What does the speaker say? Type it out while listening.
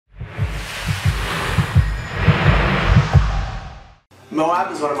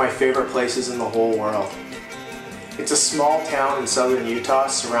Moab is one of my favorite places in the whole world. It's a small town in southern Utah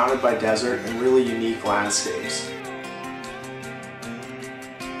surrounded by desert and really unique landscapes.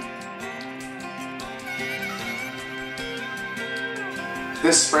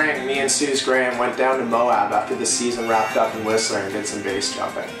 This spring, me and Suze Graham went down to Moab after the season wrapped up in Whistler and did some base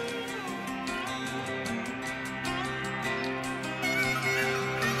jumping.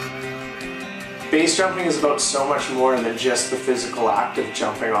 Base jumping is about so much more than just the physical act of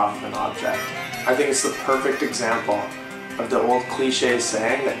jumping off of an object. I think it's the perfect example of the old cliche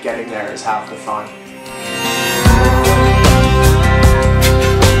saying that getting there is half the fun.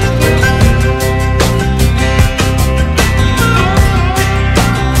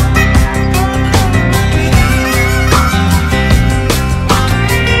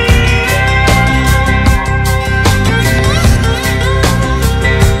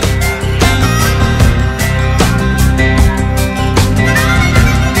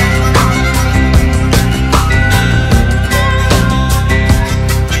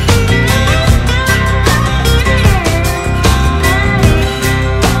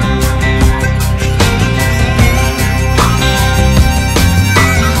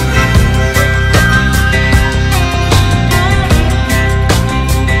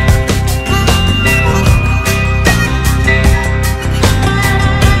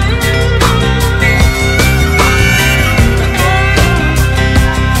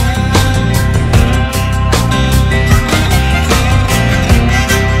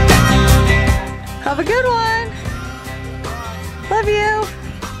 Have a good one. Love you.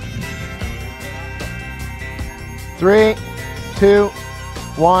 3, 2,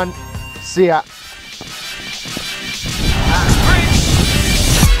 1, see ya.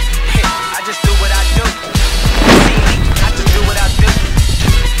 I just do what I do. I just do what I do.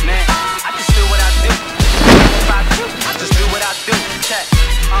 Man, I just do what I do. I just do what I do. Check.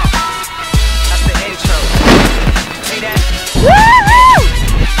 That's the intro. See that? Woo-hoo!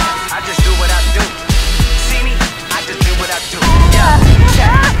 I just do what I do. See me? I just do what I do. Yeah,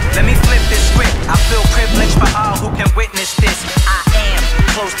 check. Let me flip this script. I feel privileged for all who can witness this. I am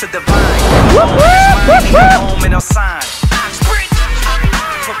close to divine. Home and a sign.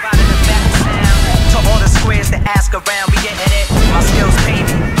 Provided a back sound to all the squares that ask around. We getting it. My skills pay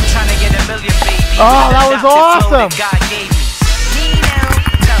me. Trying to get a million, baby. Oh, that was awesome. God gave me now.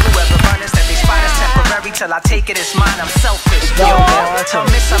 Tell whoever runners that they spot is temporary till I take it as mine. I'm selfish. Yo, tell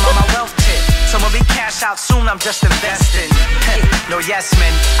Miss I'm on my wealth tip. So when we cash out soon, I'm just investing. No yes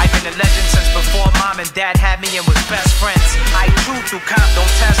men. I've been a legend since before mom and dad had me and was best friends. I chew through comp, don't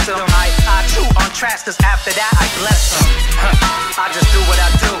test them. I chew on tracks cause after that I bless them. I just do what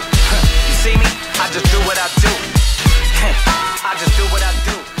I do. You see me? I just do what I do. I just do what I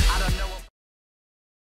do.